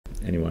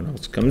anyone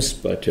else comes,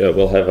 but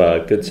we'll have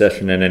a good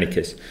session in any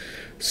case.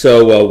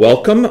 So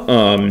welcome.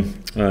 I'm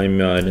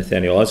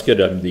Nathaniel Osgood.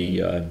 I'm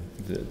the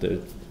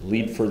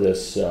lead for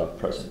this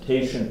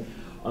presentation.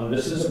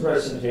 This is a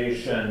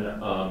presentation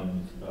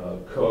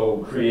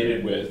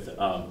co-created with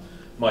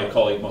my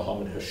colleague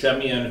Mohammed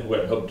Hashemian, who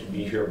had hoped to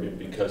be here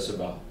because of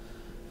a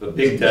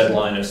big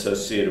deadline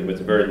associated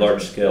with a very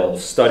large-scale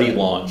study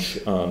launch.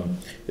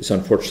 Is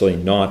unfortunately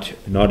not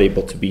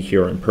able to be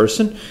here in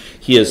person.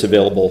 He is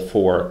available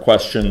for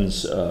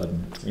questions,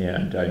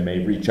 and I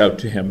may reach out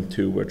to him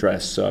to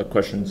address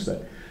questions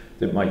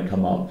that might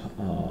come up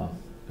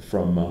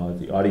from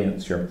the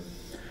audience here.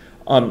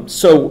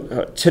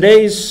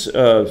 Today's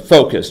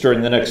focus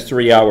during the next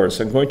 3 hours,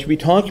 I'm going to be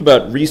talking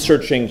about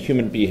researching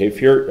human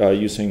behavior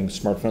using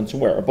smartphones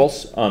and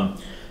wearables.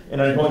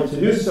 And I'm going to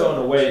do so in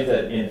a way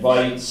that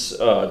invites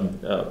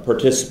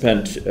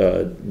participant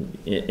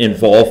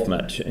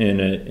involvement in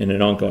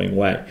an ongoing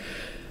way.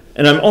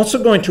 And I'm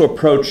also going to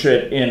approach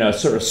it in a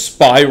sort of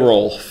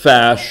spiral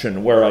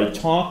fashion where I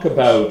talk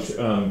about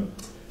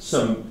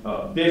some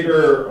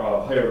bigger,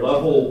 higher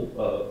level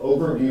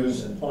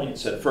overviews and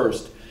points at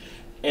first.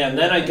 And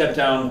then I get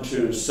down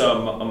to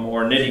some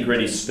more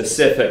nitty-gritty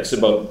specifics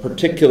about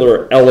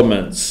particular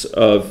elements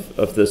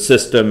of the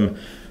system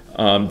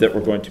that we're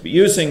going to be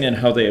using and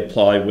how they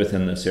apply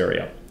within this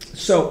area.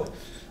 So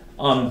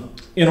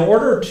in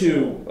order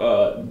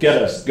to get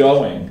us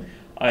going,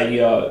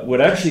 I would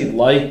actually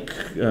like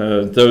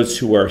those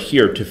who are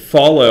here to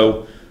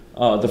follow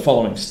the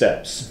following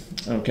steps,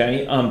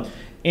 okay?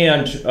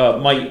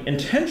 My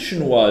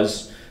intention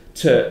was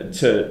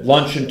to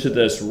launch into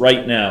this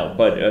right now,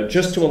 but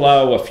just to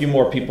allow a few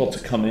more people to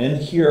come in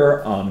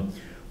here,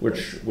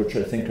 which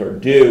I think are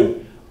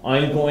due,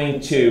 I'm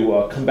going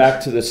to come back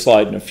to this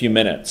slide in a few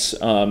minutes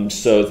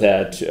so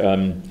that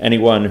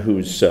anyone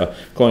who's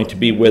going to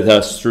be with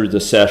us through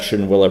the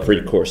session will have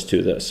recourse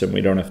to this and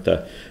we don't have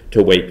to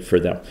wait for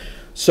them.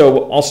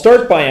 So I'll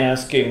start by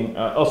asking,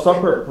 I'll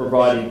start by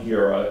providing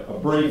here a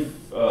brief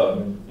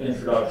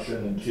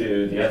introduction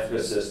to the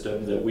Ethica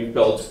system that we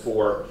built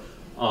for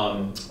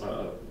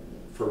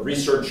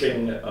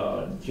researching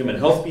human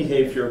health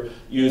behavior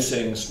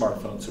using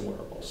smartphones and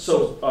wearables.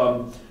 So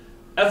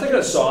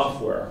Ethica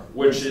software,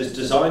 which is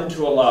designed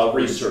to allow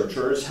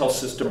researchers, health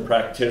system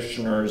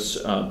practitioners,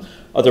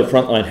 other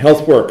frontline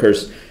health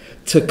workers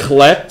to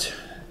collect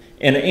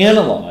and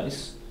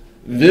analyze,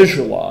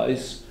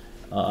 visualize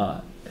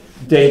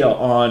data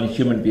on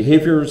human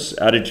behaviors,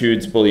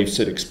 attitudes, beliefs,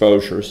 and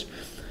exposures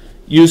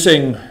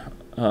using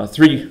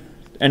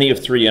any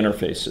of three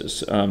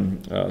interfaces,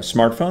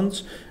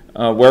 smartphones,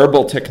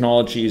 wearable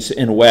technologies,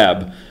 and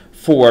web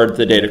for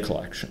the data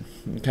collection.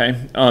 Okay.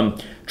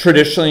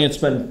 Traditionally, it's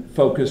been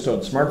focused on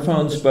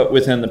smartphones, but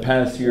within the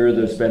past year,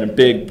 there's been a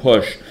big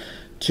push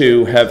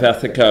to have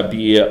Ethica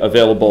be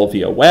available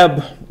via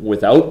web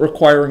without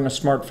requiring a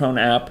smartphone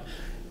app,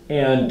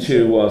 and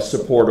to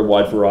support a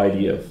wide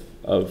variety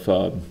of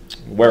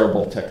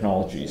wearable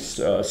technologies,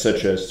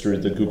 such as through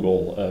the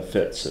Google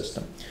Fit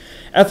system.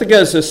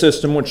 Ethica is a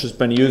system which has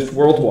been used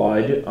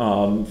worldwide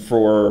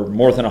for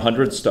more than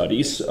 100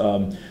 studies,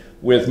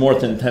 with more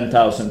than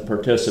 10,000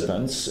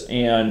 participants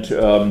and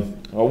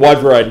a wide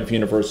variety of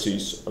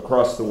universities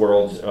across the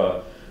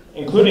world,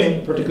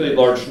 including particularly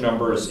large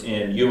numbers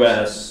in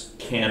US,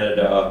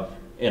 Canada,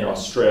 in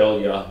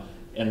Australia,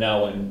 and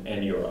now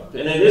in Europe.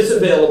 And it is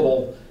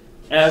available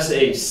as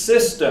a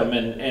system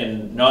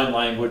in 9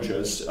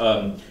 languages,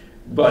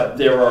 but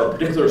there are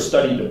particular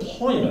study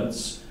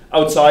deployments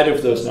outside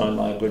of those 9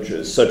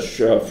 languages, such,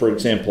 for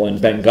example, in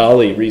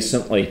Bengali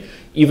recently,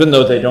 even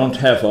though they don't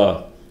have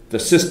the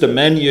system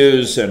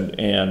menus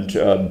and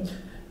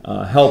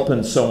help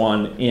and so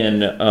on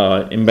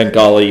in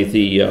Bengali,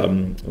 the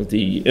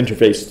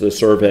interface to the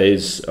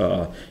surveys,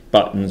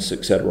 buttons,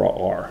 etc.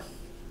 are.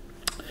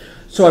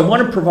 So I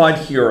want to provide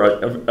here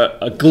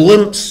a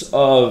glimpse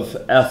of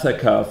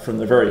Ethica from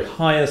the very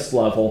highest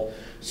level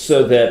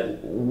so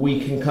that we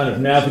can kind of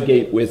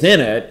navigate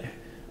within it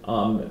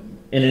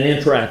in an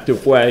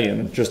interactive way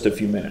in just a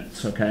few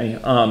minutes, okay?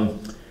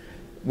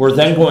 We're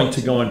then going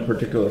to go in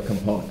particular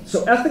components.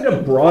 So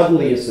Ethica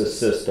broadly is a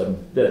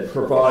system that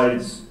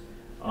provides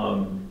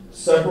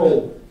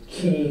several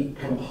key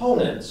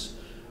components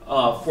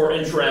for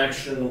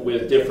interaction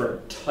with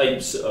different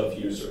types of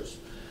users.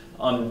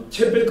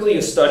 Typically,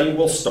 a study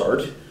will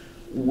start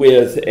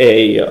with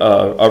a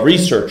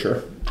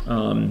researcher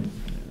who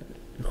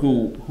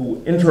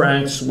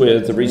interacts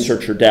with the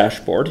researcher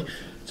dashboard.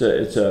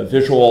 It's a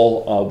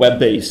visual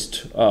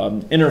web-based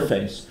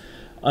interface.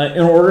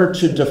 In order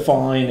to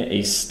define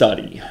a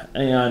study.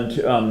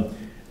 And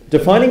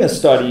defining a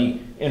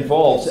study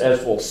involves,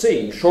 as we'll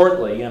see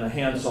shortly in a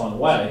hands-on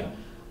way,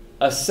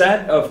 a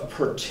set of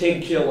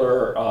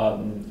particular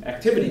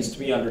activities to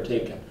be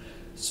undertaken.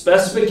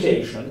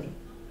 Specification,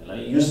 and I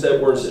use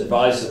that word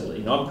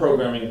advisedly, not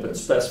programming, but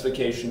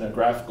specification in a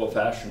graphical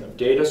fashion of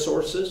data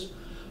sources,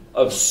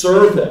 of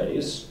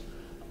surveys,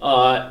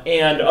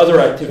 and other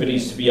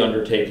activities to be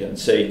undertaken,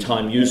 say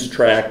time use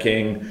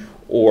tracking,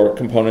 or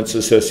components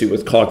associated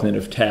with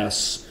cognitive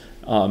tests,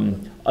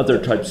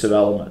 other types of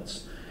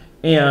elements.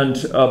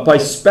 And by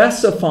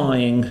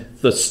specifying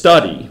the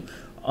study,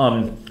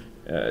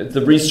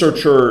 the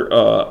researcher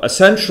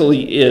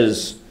essentially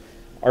is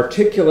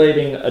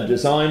articulating a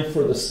design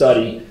for the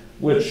study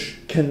which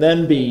can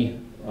then be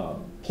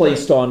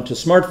placed onto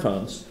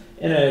smartphones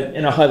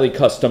in a highly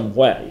custom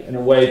way, in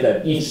a way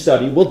that each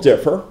study will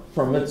differ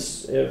from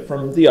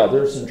the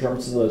others in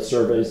terms of the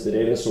surveys, the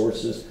data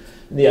sources,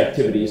 and the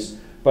activities.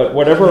 But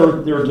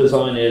whatever their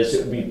design is,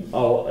 it'll be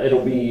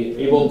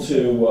able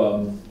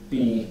to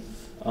be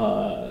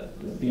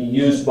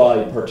used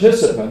by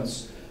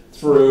participants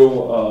through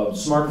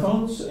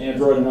smartphones.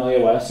 Android and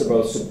iOS are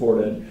both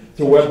supported,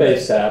 through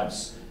web-based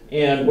apps.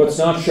 And what's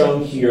not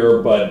shown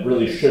here, but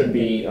really should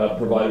be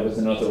provided with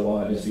another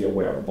line, is via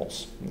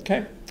wearables.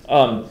 Okay.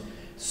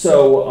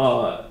 So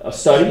a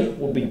study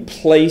will be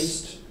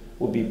pushed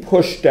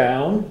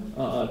down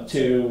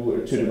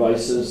to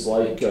devices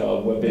like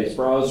web-based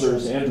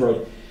browsers,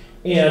 Android,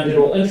 and it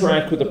will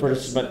interact with the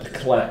participant to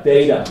collect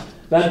data.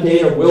 That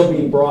data will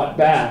be brought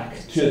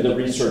back to the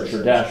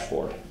researcher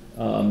dashboard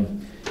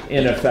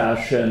in a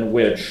fashion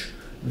which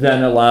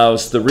then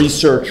allows the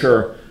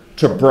researcher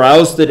to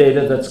browse the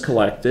data that's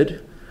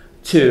collected,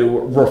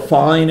 to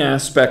refine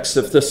aspects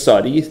of the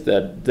study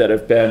that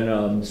have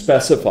been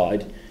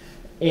specified,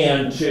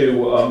 and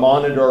to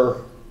monitor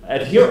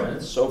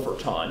adherence over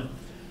time,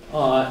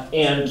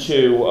 and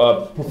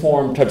to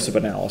perform types of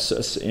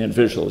analysis and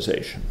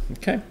visualization.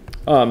 Okay.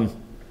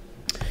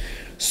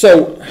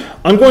 So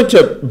I'm going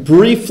to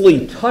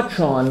briefly touch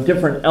on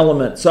different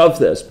elements of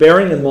this,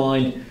 bearing in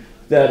mind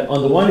that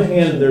on the one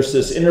hand, there's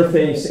this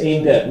interface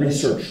aimed at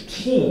research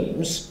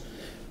teams,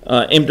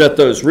 aimed at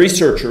those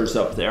researchers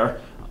up there,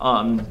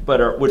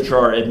 which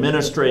are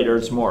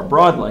administrators more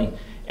broadly,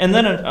 and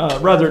then a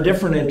rather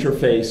different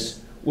interface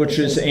which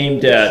is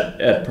aimed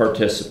at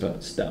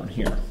participants down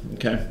here.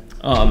 Okay,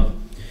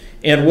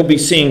 and we'll be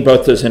seeing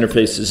both those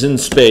interfaces in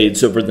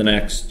spades over the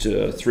next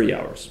 3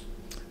 hours.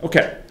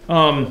 Okay,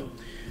 one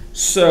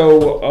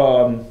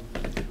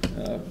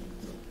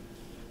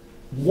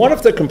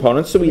of the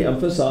components that we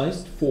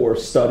emphasized for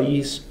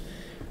studies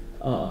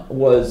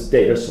was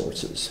data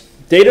sources.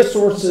 Data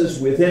sources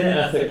within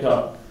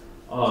Ethica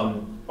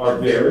are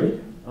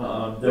varied.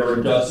 There are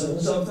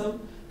dozens of them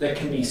that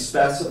can be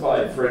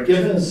specified for a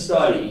given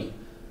study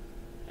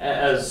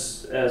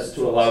as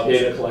to allow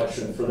data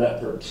collection for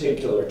that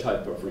particular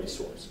type of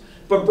resource.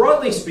 But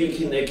broadly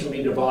speaking, they can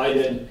be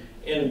divided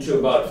into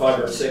about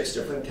 5 or 6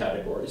 different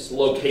categories.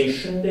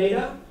 Location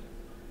data,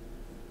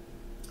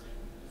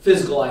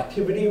 physical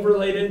activity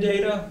related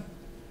data,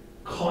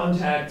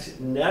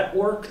 contact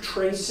network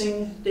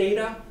tracing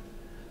data,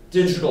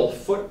 digital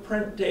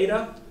footprint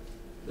data.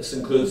 This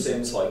includes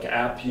things like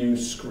app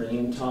use,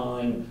 screen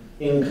time,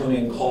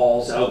 incoming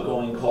calls,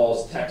 outgoing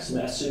calls, text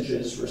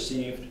messages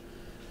received.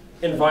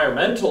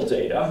 Environmental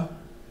data,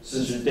 this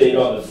is data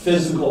on the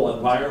physical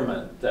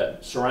environment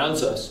that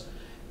surrounds us,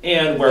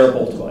 and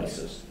wearable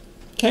devices.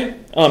 Okay,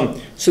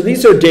 so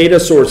these are data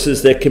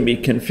sources that can be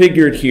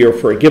configured here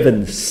for a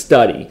given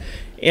study.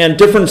 And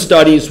different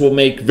studies will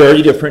make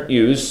very different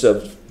use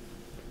of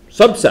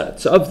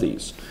subsets of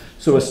these.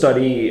 So a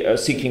study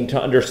seeking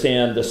to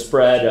understand the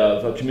spread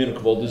of a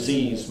communicable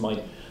disease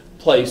might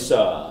place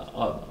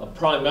a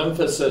prime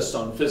emphasis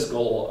on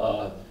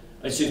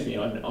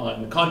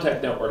on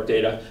contact network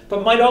data,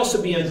 but might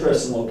also be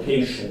interested in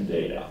location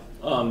data.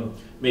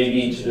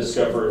 Maybe to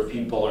discover if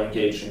people are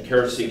engaged in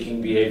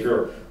care-seeking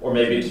behavior, or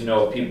maybe to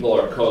know if people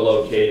are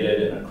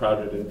co-located in a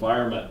crowded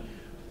environment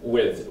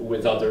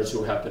with others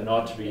who happen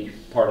not to be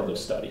part of the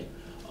study.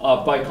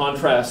 By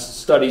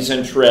contrast, studies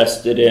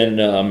interested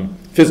in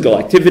physical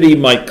activity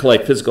might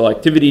collect physical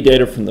activity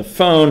data from the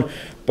phone,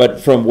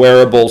 but from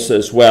wearables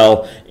as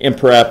well, and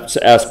perhaps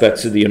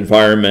aspects of the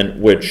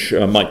environment which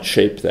might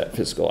shape that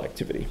physical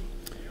activity.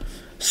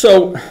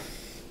 So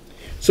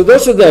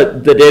those are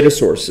the data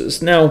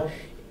sources. Now,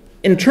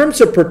 in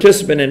terms of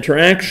participant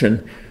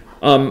interaction,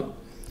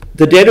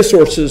 the data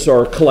sources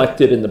are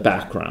collected in the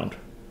background.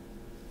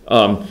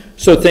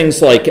 So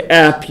things like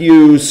app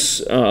use,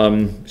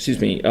 the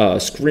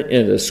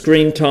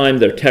screen time,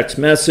 their text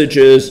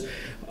messages,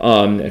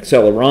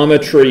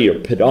 accelerometry or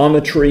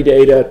pedometry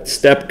data,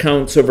 step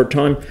counts over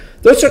time,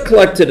 those are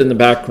collected in the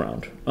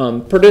background.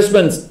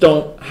 Participants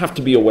don't have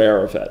to be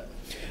aware of it.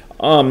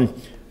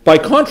 By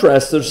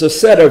contrast, there's a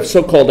set of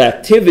so-called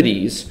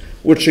activities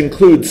which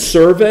include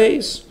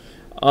surveys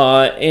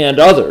and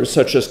others,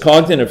 such as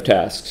cognitive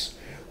tasks,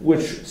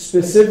 which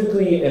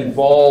specifically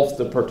involve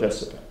the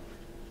participant.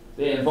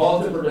 They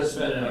involve the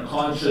participant in a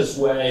conscious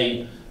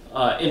way,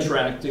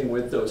 interacting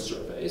with those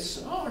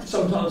surveys, or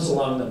sometimes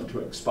allowing them to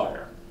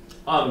expire.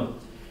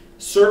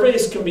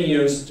 Surveys can be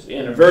used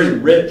in very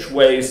rich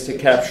ways to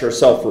capture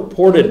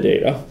self-reported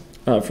data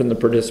from the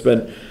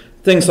participant.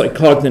 Things like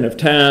cognitive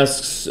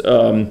tasks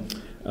can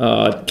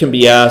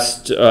be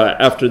asked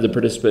after the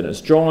participant has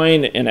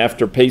joined and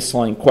after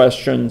baseline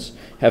questions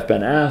have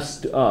been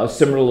asked.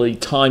 Similarly,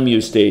 time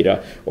use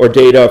data or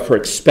data for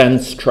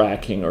expense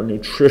tracking or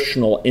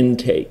nutritional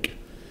intake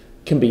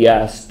can be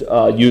asked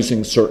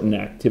using certain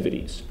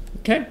activities.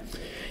 Okay,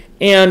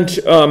 and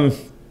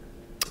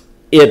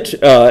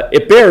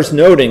it bears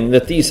noting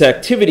that these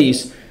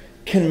activities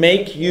can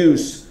make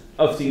use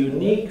of the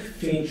unique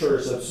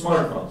features of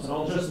smartphones, and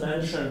I'll just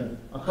mention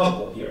a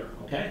couple here.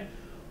 Okay,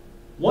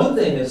 one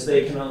thing is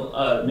they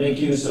can make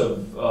use of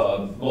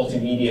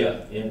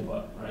multimedia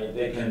input. Right,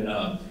 they can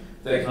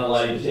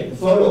allow you to take a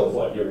photo of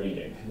what you're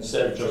eating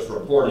instead of just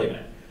reporting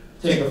it.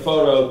 Take a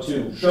photo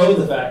to show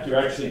the fact you're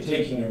actually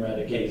taking your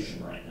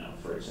medication right now,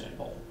 for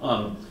example.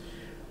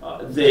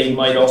 They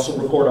might also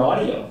record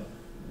audio,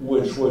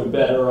 which would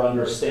better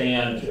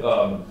understand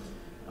a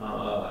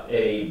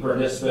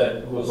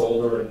participant who is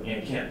older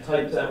and can't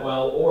type that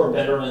well, or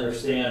better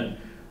understand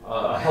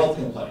a health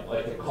complaint,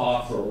 like a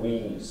cough or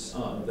wheeze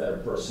that a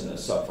person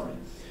is suffering,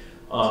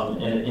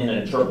 and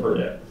interpret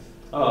it.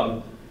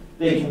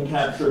 They can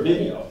capture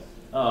video.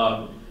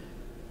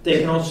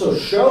 They can also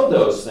show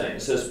those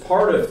things as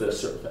part of the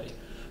survey.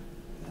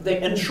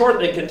 In short,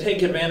 they can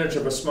take advantage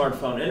of a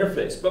smartphone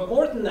interface. But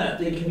more than that,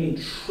 they can be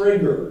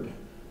triggered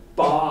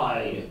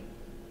by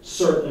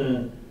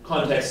certain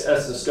contexts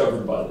as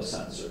discovered by the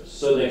sensors.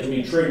 So they can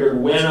be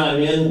triggered when I'm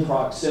in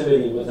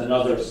proximity with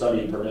another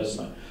study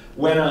participant,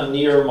 when I'm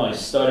near my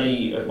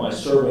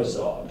service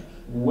dog,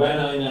 when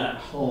I'm at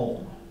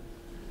home,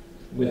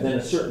 within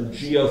a certain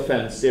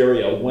geofenced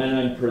area, when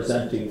I'm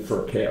presenting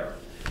for care.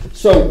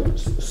 So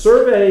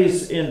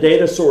surveys and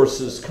data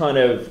sources kind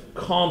of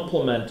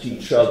complement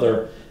each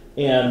other,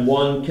 and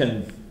one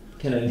can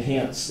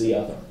enhance the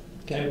other.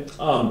 Okay,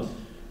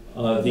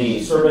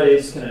 the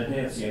surveys can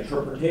enhance the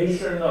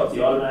interpretation of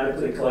the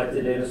automatically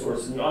collected data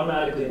source, and the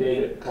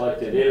automatically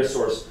collected data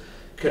source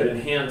could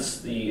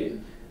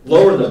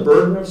lower the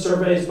burden of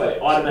surveys by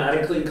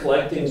automatically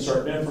collecting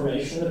certain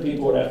information that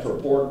people would have to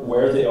report: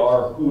 where they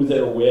are, who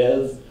they're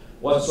with,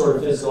 what sort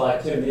of physical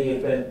activity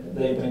they've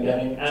been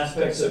getting,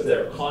 aspects of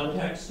their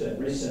context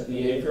and recent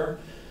behavior.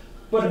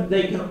 But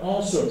they can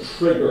also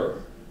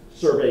trigger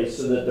surveys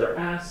so that they're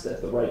asked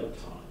at the right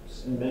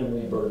times, in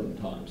minimally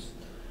burdened times.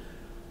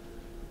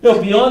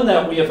 Now, beyond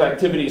that, we have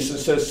activities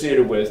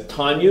associated with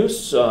time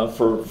use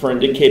for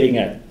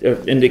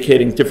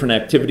indicating different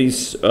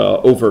activities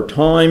over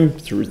time,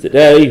 through the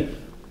day,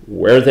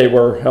 where they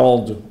were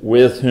held,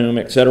 with whom,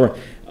 etc.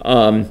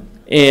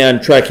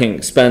 And tracking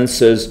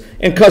expenses,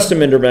 and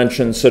custom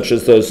interventions such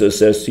as those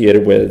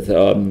associated with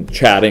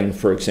chatting,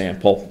 for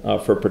example,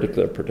 for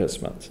particular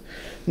participants.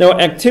 Now,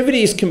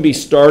 activities can be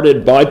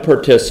started by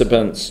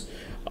participants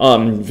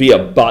via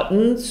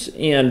buttons,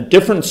 and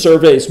different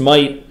surveys you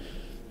might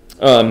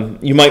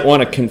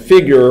want to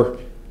configure,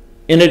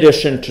 in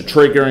addition to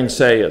triggering,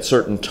 say, at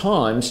certain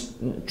times,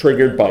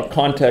 triggered by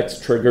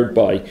context, triggered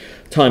by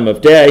time of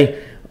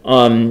day.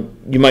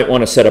 You might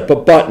want to set up a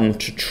button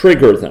to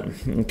trigger them,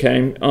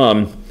 okay?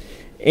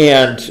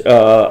 And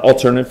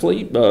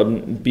alternatively,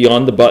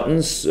 beyond the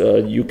buttons,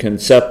 you can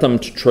set them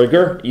to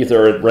trigger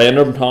either at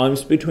random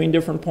times between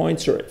different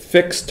points or at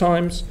fixed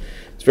times.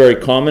 It's very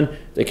common.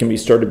 They can be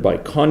started by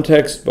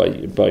context,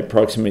 by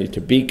proximity to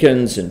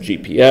beacons and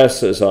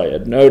GPS, as I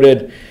had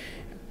noted.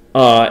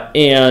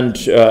 And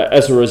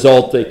as a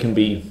result, they can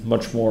be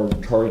much more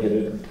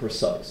targeted and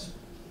precise.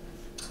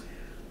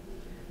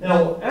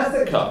 Now,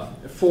 Ethica,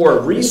 for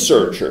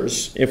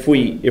researchers, if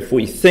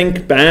we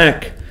think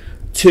back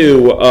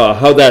to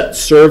how that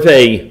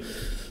survey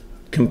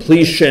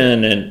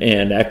completion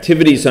and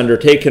activities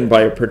undertaken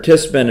by a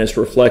participant is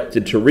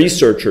reflected to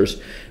researchers,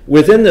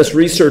 within this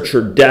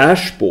researcher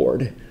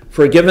dashboard,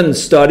 for a given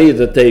study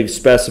that they've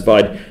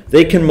specified,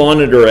 they can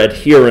monitor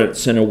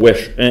adherence in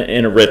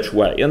a rich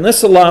way. And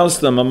this allows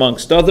them,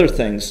 amongst other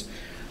things,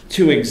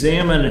 to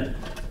examine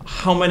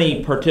how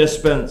many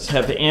participants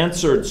have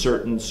answered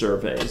certain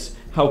surveys,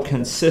 how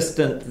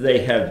consistent they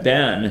have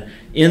been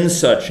in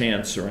such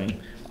answering,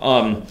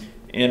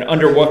 and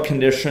under what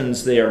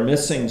conditions they are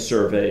missing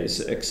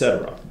surveys,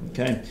 etc.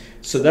 Okay,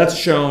 so that's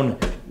shown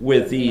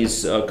with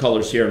these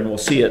colors here, and we'll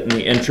see it in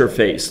the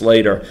interface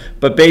later.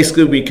 But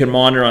basically, we can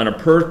monitor on a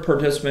per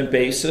participant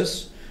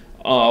basis,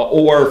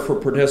 or for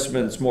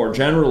participants more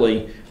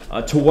generally,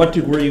 to what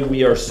degree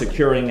we are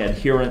securing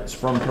adherence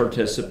from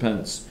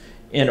participants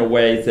in a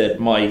way that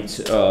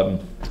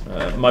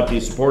might be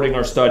supporting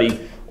our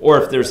study,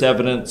 or if there's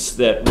evidence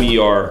that we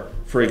are,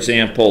 for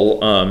example,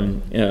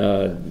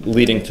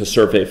 leading to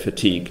survey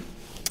fatigue.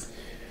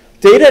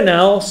 Data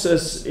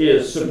analysis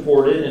is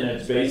supported in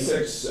its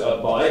basics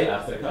by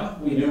Ethica.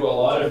 We do a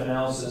lot of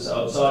analysis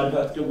outside of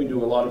Ethica. We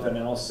do a lot of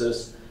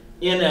analysis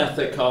in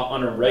Ethica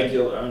on a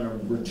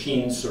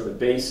routine sort of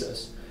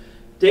basis.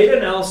 Data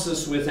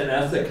analysis within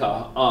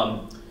Ethica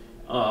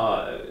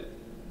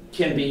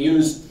can be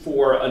used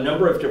for a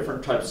number of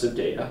different types of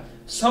data.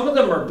 Some of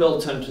them are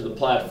built into the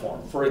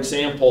platform. For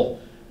example,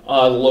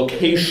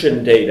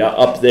 location data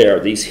up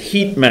there, these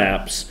heat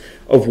maps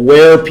of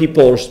where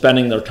people are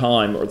spending their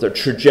time, or the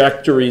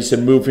trajectories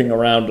and moving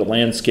around a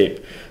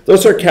landscape.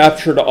 Those are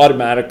captured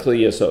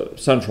automatically as a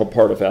central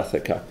part of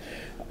Ethica.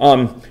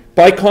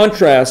 By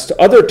contrast,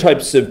 other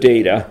types of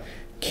data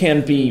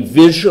can be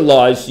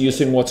visualized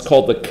using what's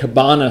called the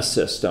Kibana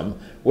system,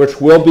 which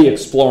we'll be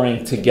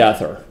exploring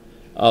together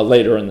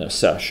later in this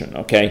session,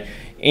 okay?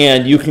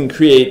 And you can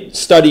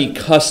study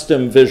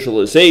custom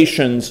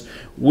visualizations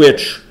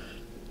which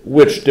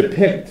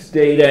depict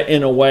data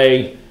in a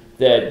way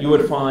that you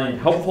would find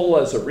helpful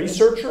as a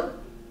researcher,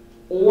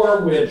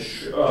 or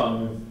which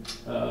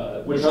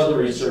other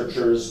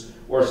researchers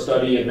or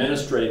study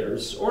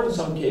administrators, or in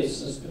some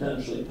cases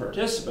potentially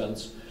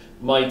participants,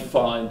 might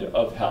find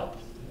of help.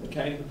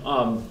 Okay,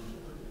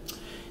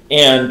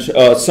 and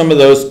some of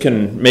those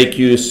can make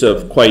use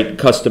of quite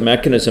custom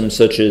mechanisms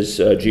such as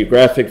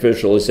geographic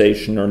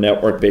visualization or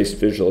network-based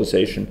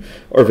visualization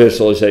or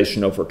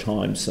visualization over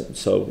time.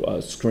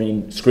 So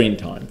screen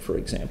time, for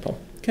example.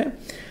 Okay,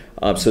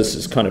 so this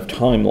is kind of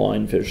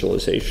timeline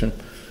visualization.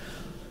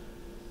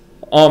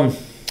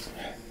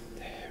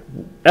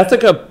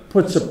 Ethica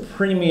puts a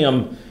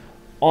premium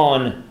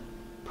on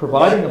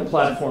providing a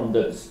platform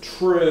that's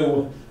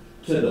true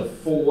to the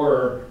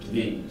 4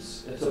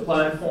 V's. It's a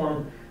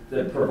platform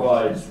that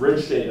provides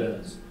rich data,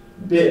 it's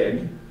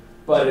big,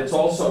 but it's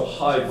also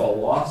high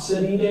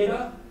velocity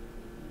data.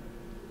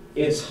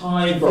 It's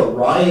high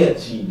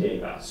variety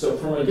data. So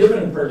from a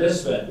given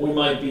participant, we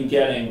might be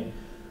getting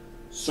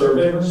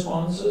survey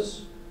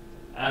responses,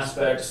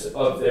 aspects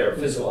of their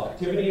physical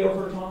activity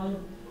over time,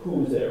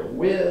 who they're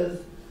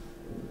with,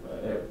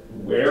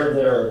 where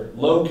they're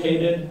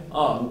located,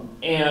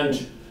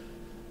 and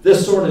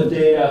this sort of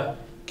data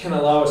can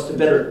allow us to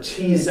better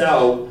tease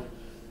out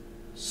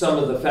some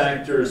of the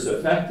factors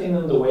affecting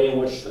them, the way in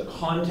which the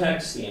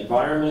context, the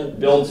environment,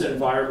 built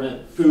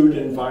environment, food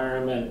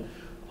environment,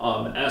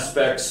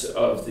 aspects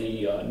of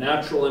the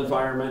natural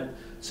environment,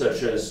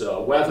 such as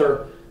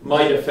weather,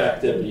 might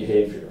affect their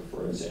behavior,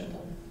 for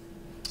example.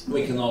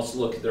 We can also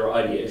look at their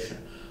ideation.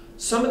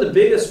 Some of the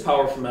biggest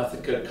power from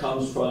Ethica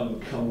comes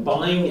from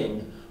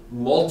combining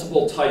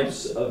multiple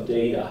types of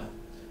data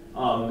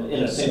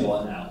in a single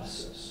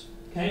analysis.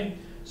 Okay?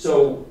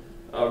 So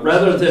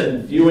rather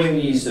than viewing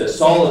these as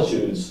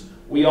solitudes,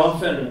 we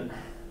often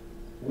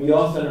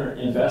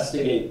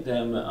investigate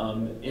them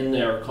in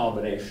their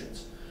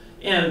combinations.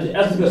 And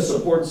Ethica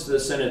supports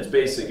this in its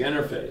basic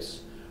interface.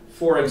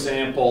 For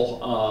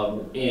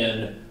example,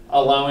 in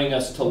allowing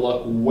us to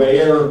look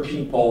where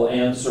people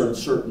answered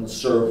certain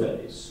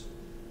surveys,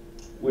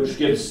 which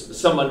gives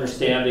some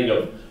understanding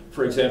of,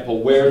 for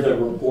example, where they're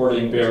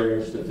reporting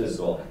barriers to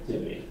physical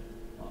activity,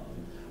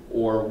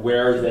 or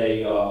where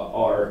they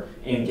are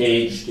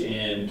engaged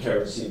in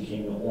care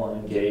seeking or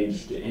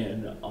engaged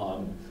in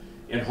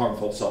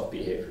harmful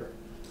self-behavior.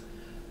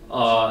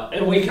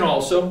 And we can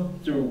also,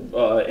 through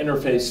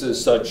interfaces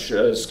such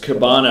as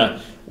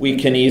Kibana, we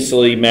can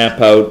easily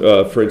map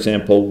out, for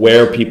example,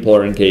 where people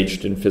are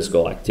engaged in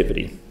physical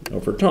activity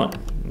over time.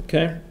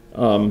 Okay.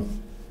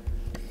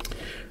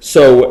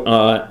 So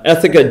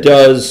Ethica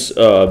does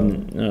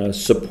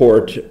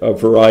support a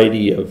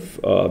variety of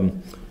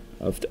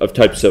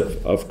types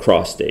of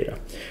cross data.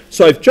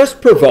 So I've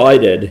just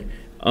provided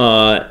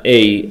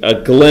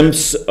a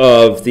glimpse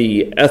of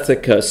the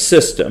Ethica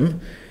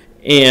system,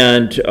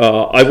 and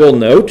I will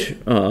note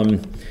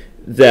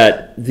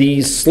that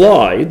these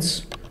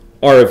slides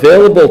are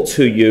available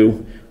to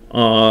you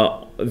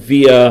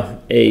via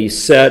a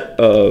set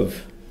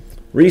of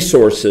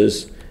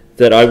resources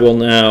that I will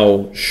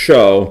now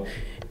show,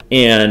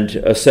 and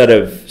a set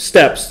of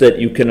steps that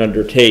you can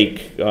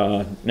undertake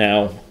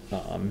now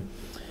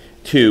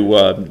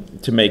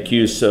to make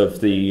use of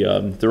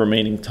the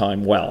remaining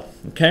time well.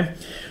 Okay,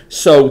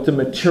 so the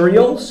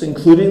materials,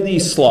 including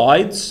these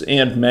slides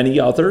and many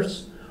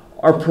others,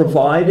 are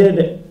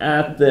provided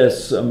at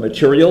this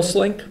materials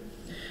link.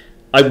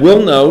 I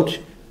will note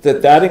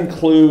that that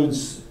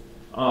includes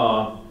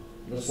the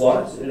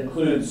slides. It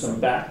includes some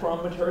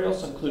background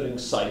materials, including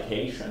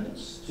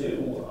citations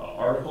to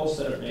articles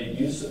that have made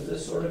use of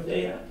this sort of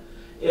data.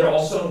 It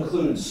also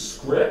includes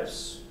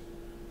scripts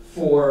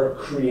for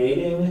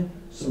creating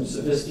some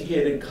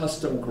sophisticated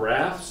custom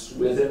graphs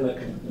within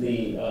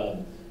the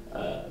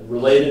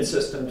related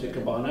system to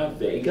Kibana,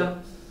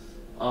 Vega,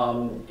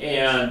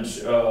 and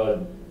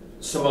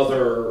some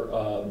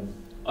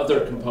other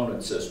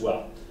components as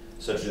well,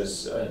 such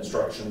as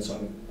instructions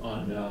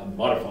on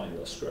modifying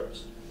those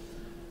scripts.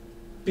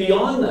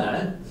 Beyond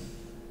that,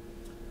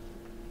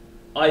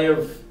 I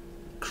have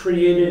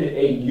created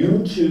a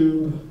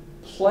YouTube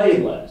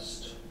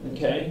playlist.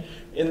 Okay?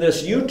 In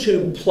this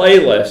YouTube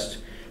playlist,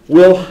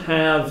 we'll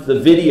have the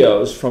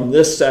videos from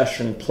this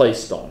session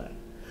placed on it.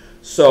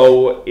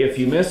 So if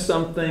you missed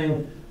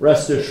something,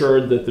 rest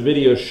assured that the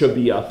videos should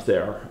be up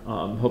there,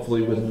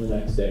 hopefully within the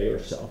next day or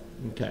so.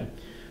 Okay,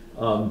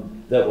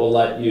 that will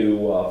let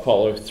you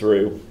follow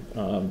through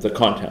the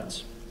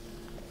contents.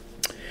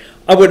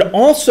 I would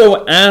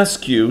also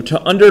ask you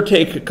to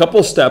undertake a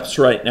couple steps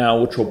right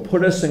now which will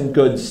put us in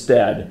good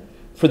stead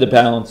for the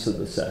balance of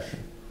the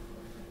session,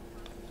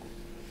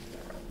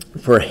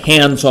 for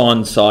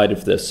hands-on side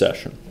of this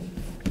session.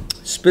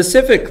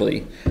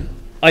 Specifically,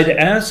 I'd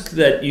ask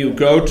that you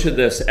go to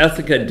this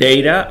Ethica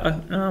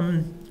data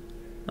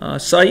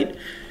site,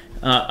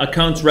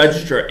 accounts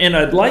register. And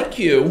I'd like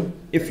you,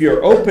 if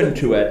you're open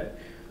to it,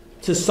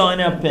 to sign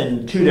up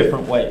in two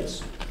different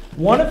ways.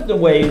 One of the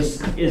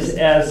ways is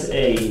as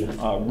a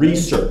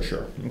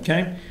researcher,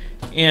 okay?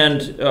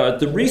 And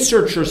the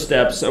researcher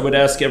steps I would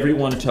ask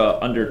everyone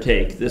to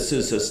undertake. This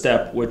is a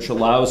step which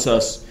allows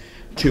us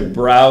to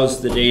browse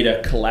the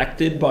data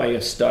collected by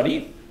a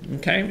study,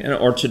 okay,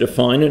 or to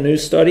define a new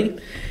study.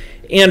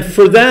 And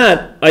for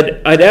that,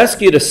 I'd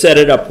ask you to set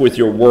it up with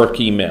your work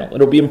email.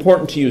 It'll be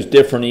important to use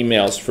different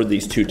emails for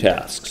these two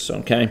tasks,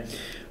 okay?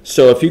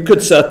 So if you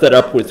could set that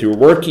up with your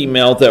work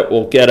email, that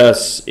will get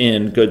us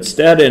in good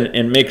stead,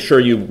 and make sure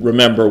you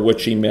remember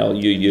which email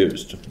you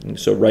used.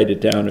 So write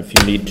it down if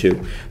you need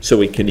to, so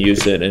we can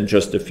use it in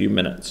just a few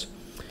minutes.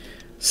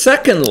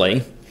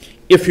 Secondly,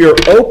 if you're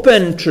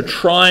open to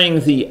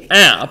trying the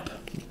app,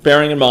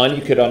 bearing in mind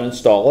you could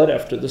uninstall it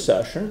after the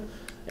session,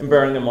 and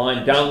bearing in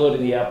mind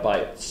downloading the app by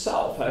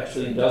itself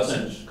actually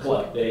doesn't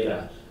collect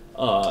data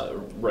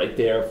right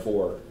there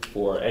for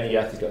any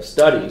Ethica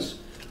studies,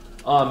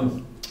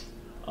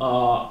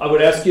 I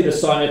would ask you to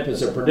sign up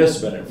as a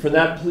participant. And for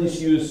that,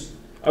 please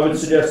I would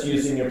suggest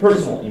using your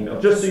personal email,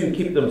 just so you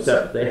keep them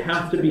separate. They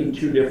have to be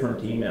two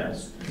different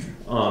emails.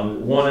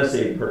 One as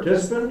a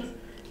participant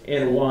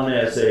and one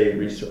as a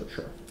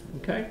researcher.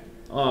 Okay?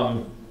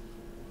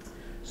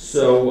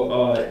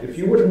 So if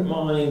you wouldn't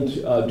mind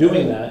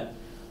doing that,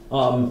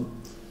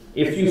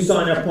 if you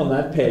sign up on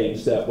that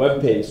page, that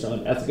web page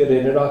on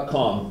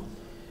ethicadata.com,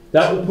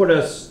 that will put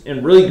us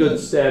in really good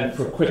stead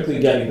for quickly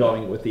getting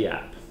going with the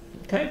app.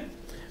 Okay?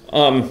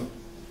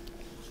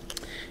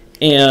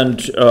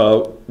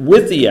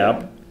 With the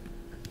app,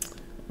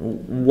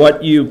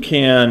 what you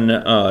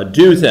can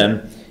do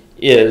then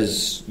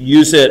is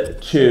use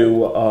it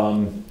to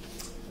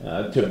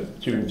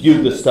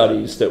view the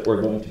studies that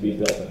we're going to be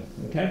building.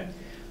 Okay?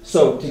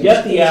 So to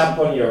get the app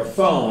on your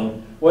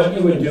phone, what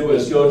you would do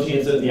is go to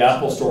either the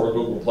Apple Store or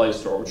Google Play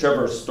Store,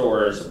 whichever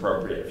store is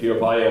appropriate. If you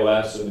have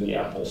iOS, it would be the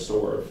Apple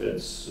Store.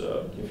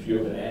 If you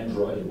have an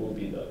Android, it will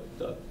be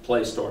the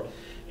Play Store.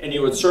 And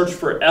you would search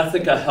for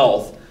Ethica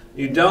Health.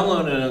 You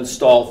download and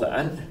install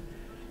that.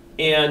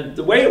 And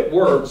the way it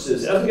works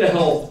is Ethica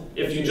Health,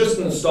 if you just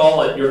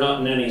install it, you're not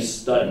in any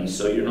study,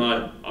 so you're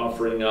not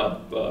offering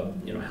up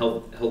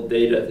health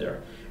data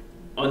there.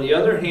 On the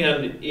other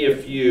hand,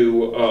 if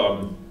you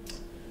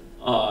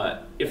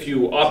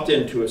opt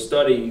into a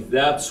study,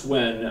 that's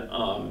when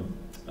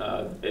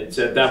it's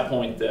at that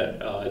point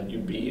that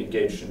you'd be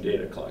engaged in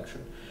data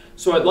collection.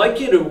 So I'd like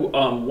you to,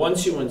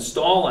 once you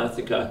install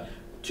Ethica,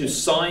 to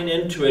sign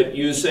into it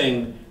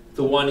using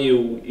the one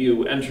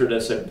you entered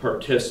as a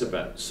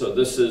participant. So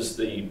this is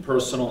the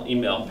personal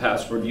email and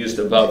password used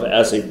above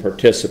as a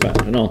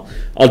participant. And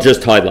I'll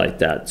just highlight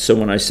that. So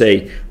when I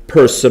say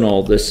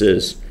personal, this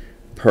is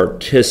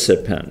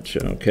participant,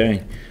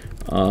 okay?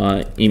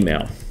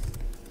 Email.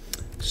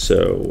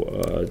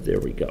 So there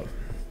we go.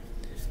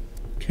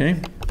 Okay.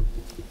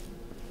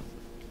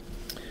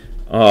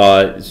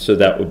 So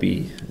that would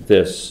be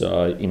this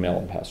email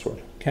and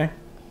password. Okay.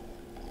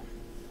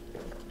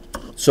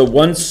 So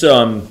once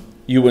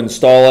you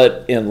install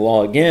it and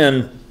log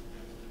in,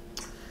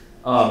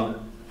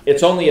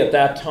 it's only at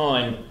that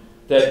time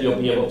that you'll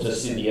be able to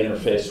see the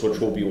interface, which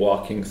we'll be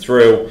walking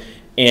through,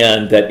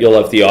 and that you'll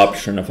have the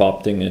option of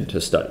opting into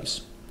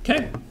studies.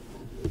 Okay.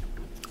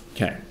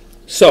 Okay.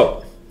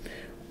 So.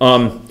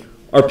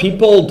 Are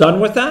people done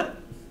with that?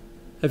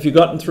 Have you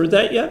gotten through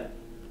that yet?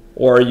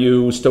 Or are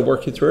you still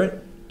working through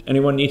it?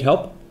 Anyone need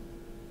help?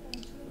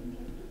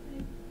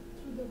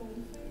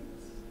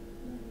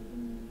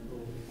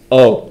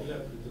 Oh,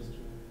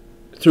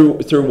 through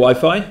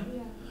Wi-Fi?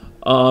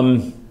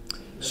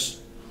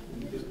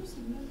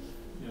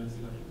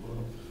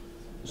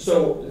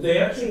 So they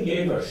actually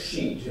gave a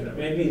sheet, and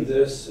maybe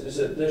is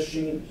it this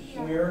sheet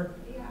here?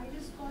 Yeah, I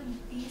just got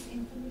these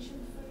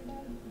information filled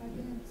out, but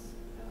then it's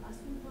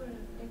asking for a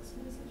text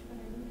message, but I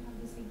don't have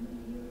the signal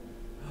here.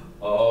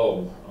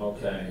 Oh,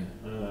 okay.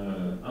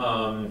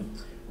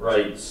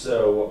 Right,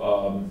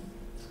 so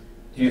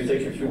do you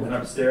think if you went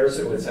upstairs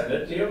it would send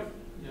it to you?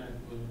 Yeah,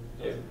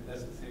 it will.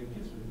 That's the same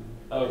case with me.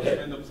 Okay.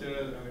 I went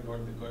upstairs and I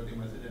got the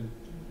message. And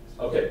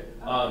okay.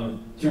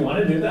 Do you want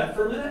to do that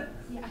for a minute?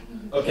 Yeah.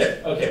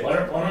 Okay. Okay. Why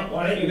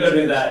don't you go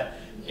do that,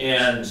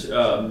 and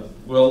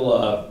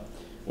we'll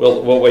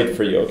wait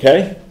for you.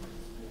 Okay.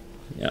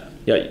 Yeah.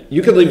 Yeah.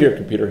 You can leave your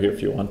computer here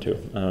if you want to.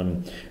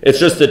 It's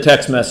just a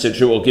text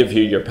message. It will give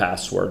you your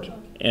password,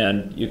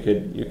 and you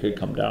could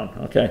come down.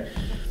 Okay.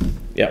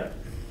 Yeah.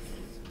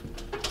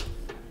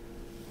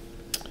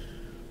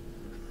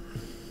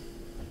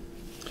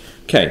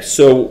 Okay.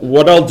 So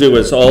what I'll do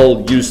is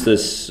I'll use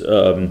this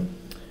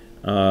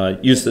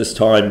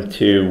time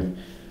to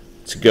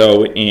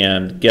go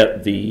and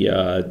get the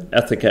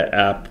Ethica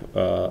app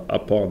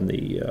up on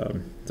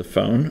the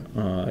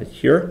phone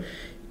here,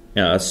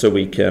 so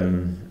we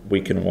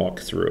can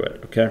walk through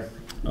it. Okay.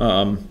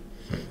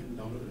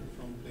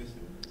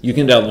 You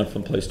can download it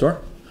from Play Store,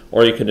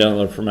 or you can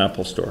download it from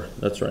Apple Store.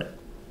 That's right.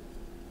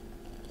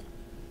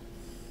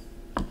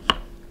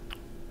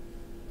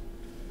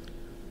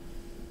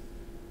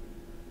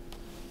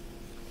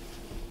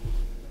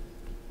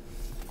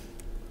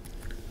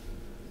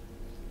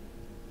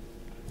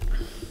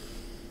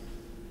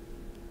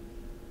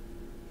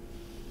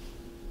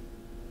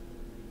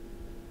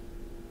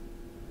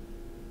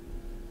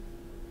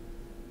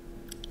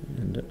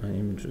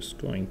 just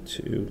going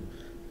to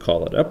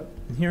call it up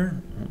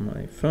here on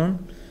my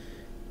phone,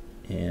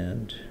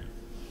 and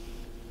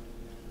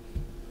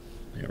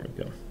there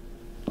we go.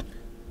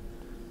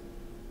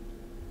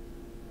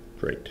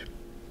 Great.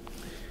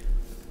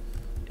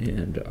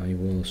 And I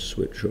will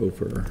switch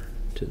over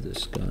to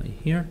this guy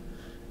here,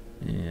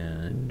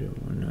 and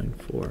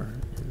 194,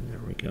 and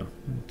there we go.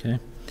 Okay.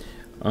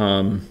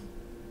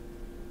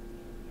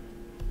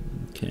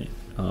 Okay.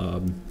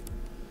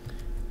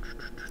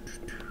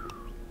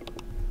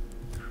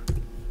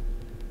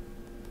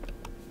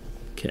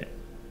 Okay.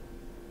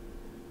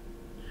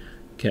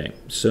 Okay.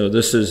 So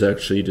this is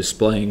actually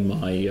displaying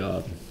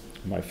my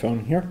my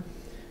phone here,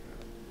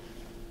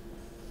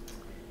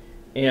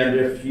 and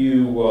if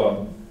you've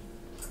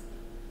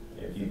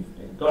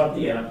got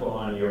the app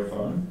on your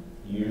phone,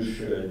 you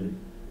should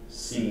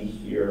see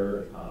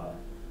here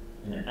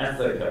an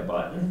Ethica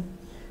button.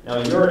 Now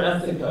your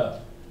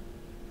Ethica,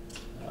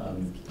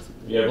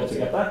 you able to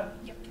get that?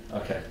 Yep.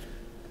 Okay.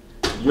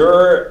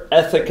 Your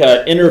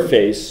Ethica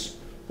interface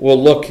will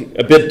look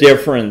a bit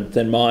different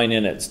than mine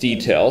in its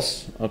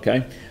details,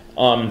 okay?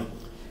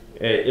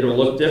 It'll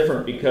look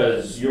different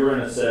because you're in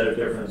a set of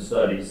different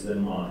studies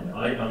than mine.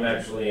 I'm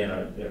actually in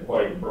a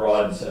quite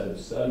broad set of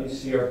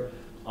studies here,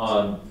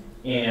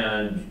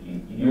 and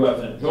you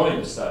haven't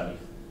joined the study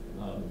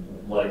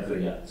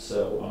likely yet.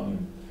 So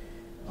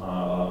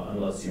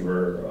unless you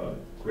were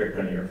quick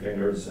on your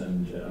fingers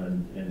and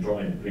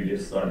joined the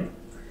previous study.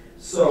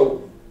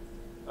 So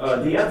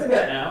the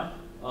Ethica app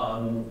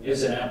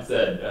is an app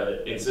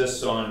that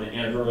exists on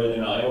Android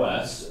and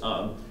iOS,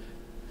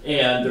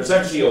 and there's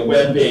actually a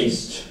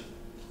web-based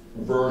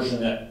version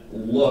that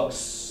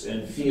looks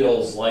and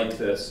feels like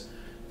this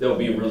that will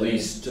be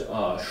released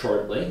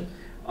shortly.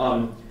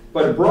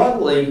 But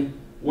broadly,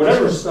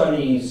 whatever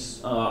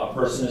studies a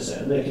person is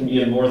in, they can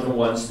be in more than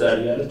one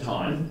study at a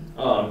time.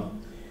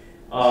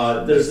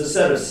 There's a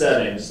set of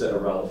settings that are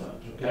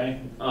relevant, okay?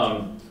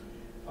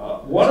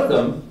 One of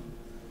them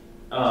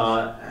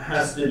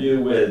has to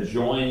do with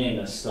joining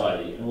a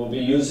study, and we'll be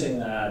using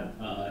that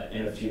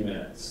in a few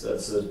minutes.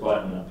 That's this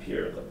button up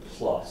here, the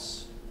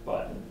plus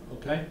button,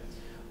 okay?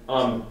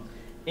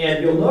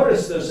 And you'll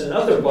notice there's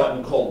another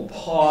button called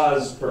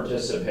pause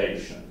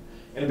participation.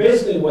 And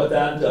basically what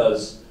that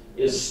does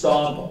is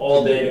stop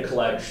all data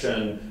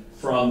collection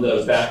from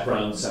those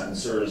background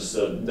sensors,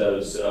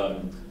 those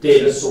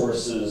data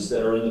sources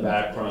that are in the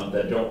background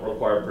that don't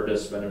require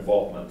participant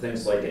involvement,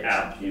 things like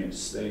app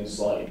use, things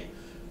like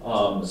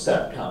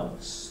step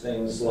counts,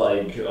 things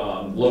like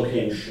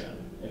location,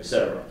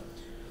 etc.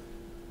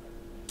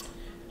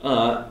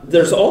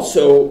 There's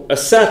also a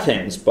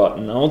settings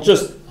button. I'll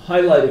just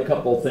highlight a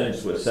couple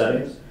things with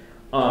settings.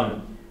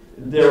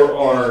 There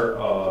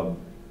are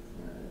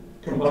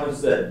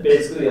components that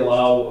basically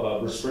allow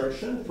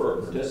restriction for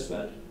a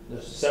participant.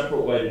 There's a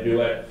separate way to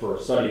do it for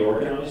study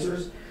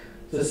organizers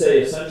to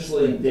say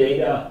essentially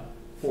data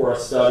for a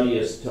study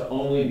is to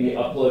only be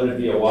uploaded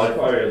via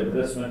Wi-Fi, or the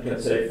participant can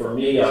say, for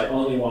me, I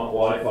only want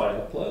Wi-Fi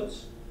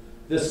uploads.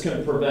 This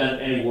can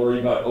prevent any worry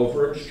about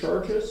overage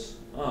charges.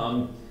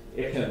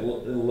 It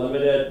can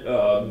limit it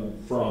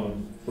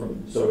from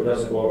so it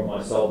doesn't go over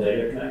my cell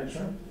data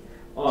connection.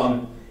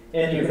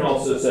 And you can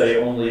also say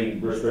only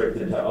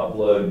restricted to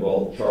upload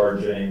while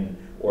charging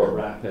or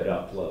rapid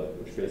upload,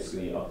 which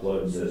basically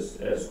uploads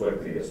as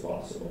quickly as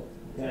possible.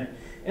 Okay?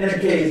 And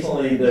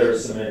occasionally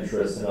there's some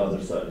interest in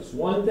other studies.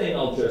 One thing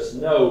I'll just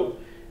note,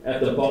 at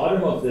the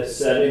bottom of this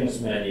settings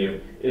menu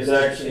is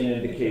actually an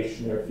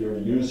indication of your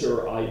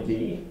user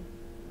ID.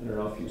 I don't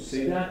know if you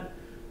see that,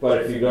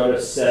 but if you go to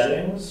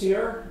settings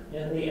here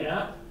in the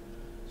app,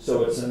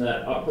 so it's in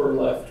that upper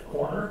left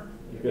corner,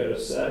 you go to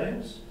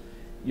settings,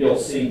 you'll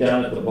see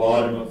down at the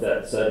bottom of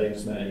that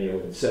settings menu,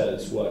 it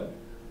says what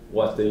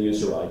the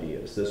user ID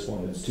is. This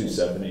one is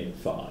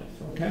 2785,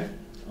 okay?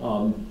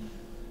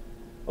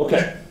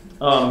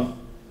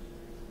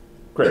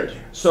 Great.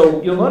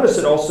 So you'll notice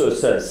it also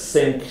says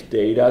sync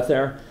data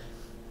there.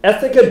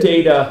 Ethica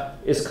data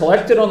is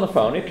collected on the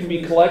phone. It can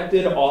be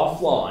collected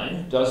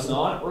offline. Does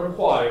not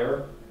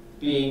require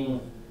being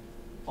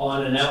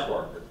on a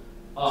network.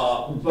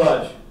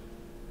 But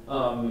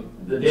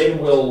the data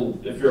will,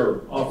 if you're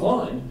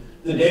offline,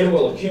 the data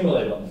will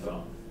accumulate on the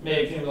phone.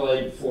 May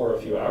accumulate for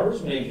a few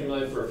hours, may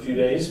accumulate for a few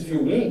days, a few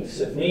weeks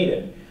if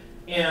needed.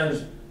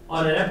 And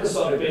on an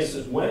episodic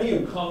basis, when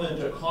you come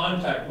into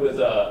contact with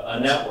a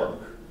network,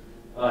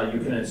 you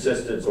can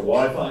insist it's a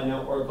Wi-Fi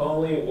network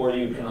only, or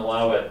you can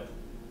allow it,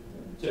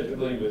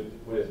 typically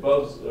with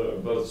both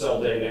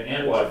cell data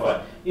and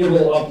Wi-Fi, it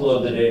will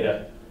upload the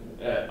data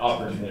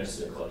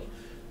opportunistically.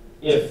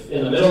 If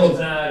in the middle of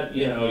that,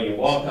 you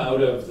walk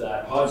out of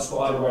that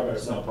hotspot or whatever,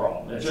 it's no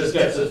problem. It just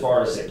gets as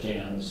far as it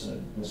can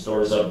and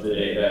stores up the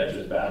data. It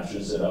just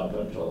batches it up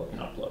until it can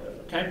upload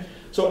it. Okay.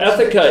 So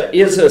Ethica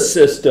is a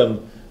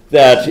system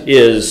that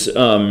is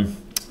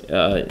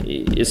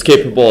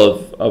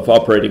capable of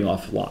operating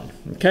offline.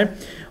 Okay.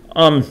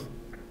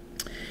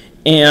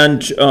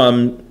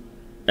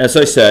 As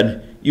I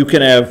said, you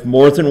can have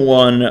more than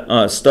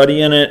one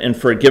study in it, and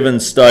for a given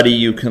study,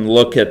 you can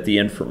look at the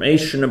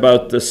information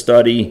about the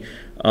study,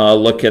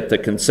 look at the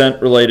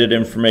consent-related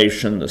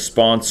information, the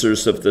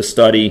sponsors of the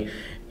study,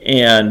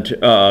 and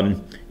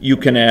you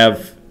can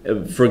have,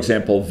 for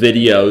example,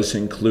 videos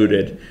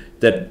included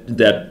that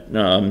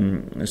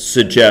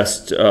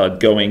suggest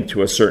going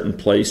to a certain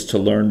place to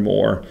learn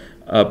more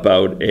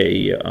about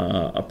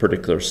a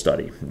particular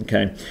study.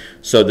 Okay,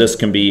 so this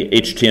can be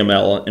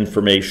HTML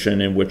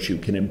information in which you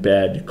can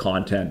embed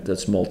content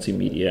that's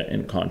multimedia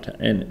and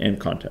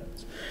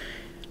content.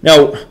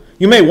 Now,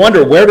 you may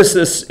wonder, where does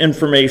this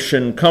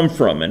information come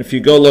from? And if you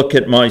go look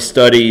at my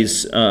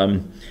studies, I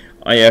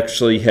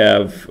actually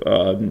have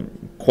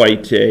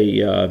quite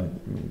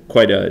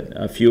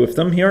a few of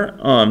them here.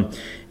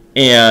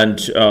 And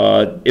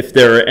if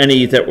there are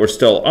any that were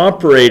still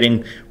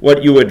operating,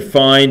 what you would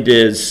find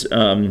is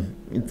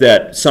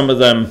that some of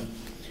them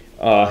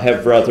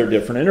have rather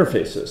different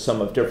interfaces. Some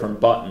have different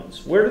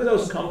buttons. Where do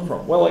those come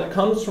from? Well, it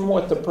comes from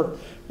what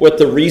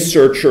the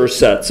researcher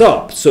sets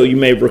up. So you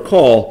may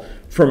recall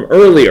from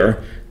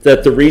earlier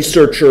that the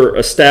researcher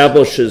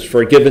establishes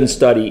for a given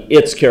study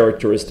its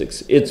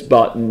characteristics, its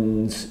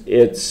buttons,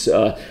 its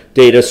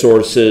data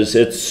sources,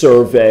 its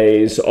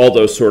surveys, all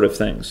those sort of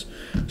things.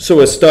 So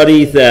a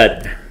study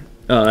that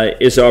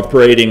is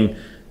operating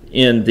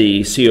in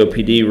the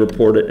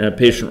COPD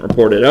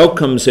patient-reported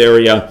outcomes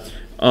area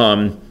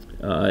will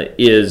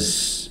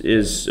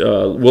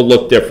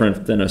look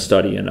different than a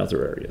study in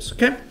other areas.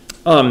 Okay.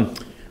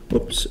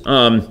 Whoops.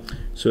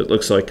 So it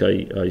looks like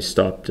I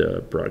stopped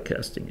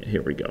broadcasting it.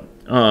 Here we go.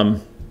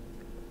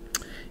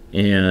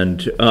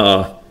 And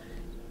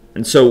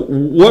so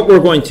what we're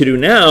going to do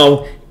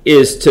now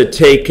is to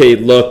take a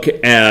look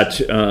at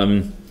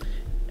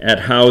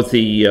how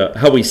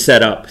we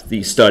set up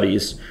these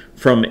studies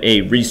from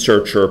a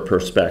researcher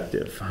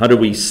perspective. How do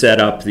we set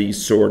up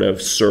these sort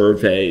of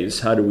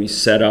surveys? How do we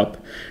set up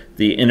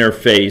the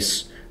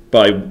interface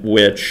by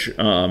which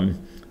data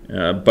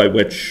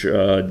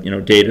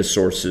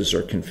sources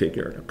are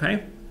configured?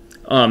 Okay.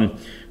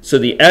 So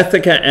the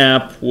Ethica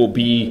app will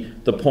be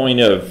the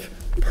point of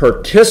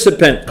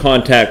participant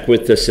contact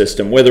with the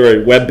system,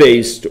 whether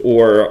web-based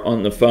or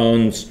on the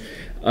phones,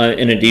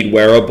 and indeed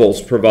wearables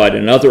provide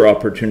another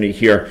opportunity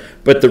here.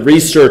 But the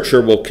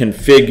researcher will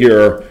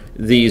configure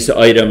these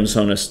items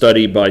on a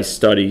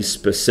study-by-study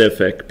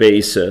specific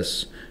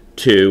basis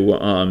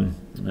to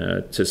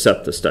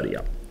set the study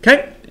up.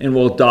 Okay, and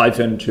we'll dive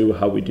into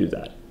how we do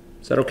that.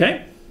 Is that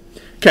okay?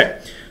 Okay,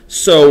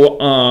 so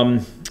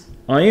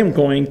I am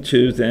going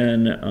to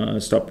then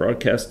stop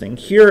broadcasting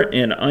here,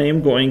 and I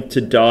am going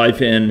to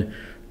dive in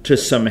to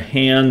some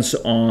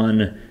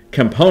hands-on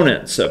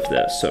components of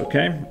this,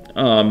 okay?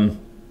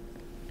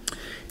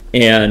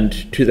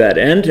 And to that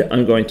end,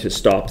 I'm going to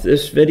stop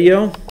this video.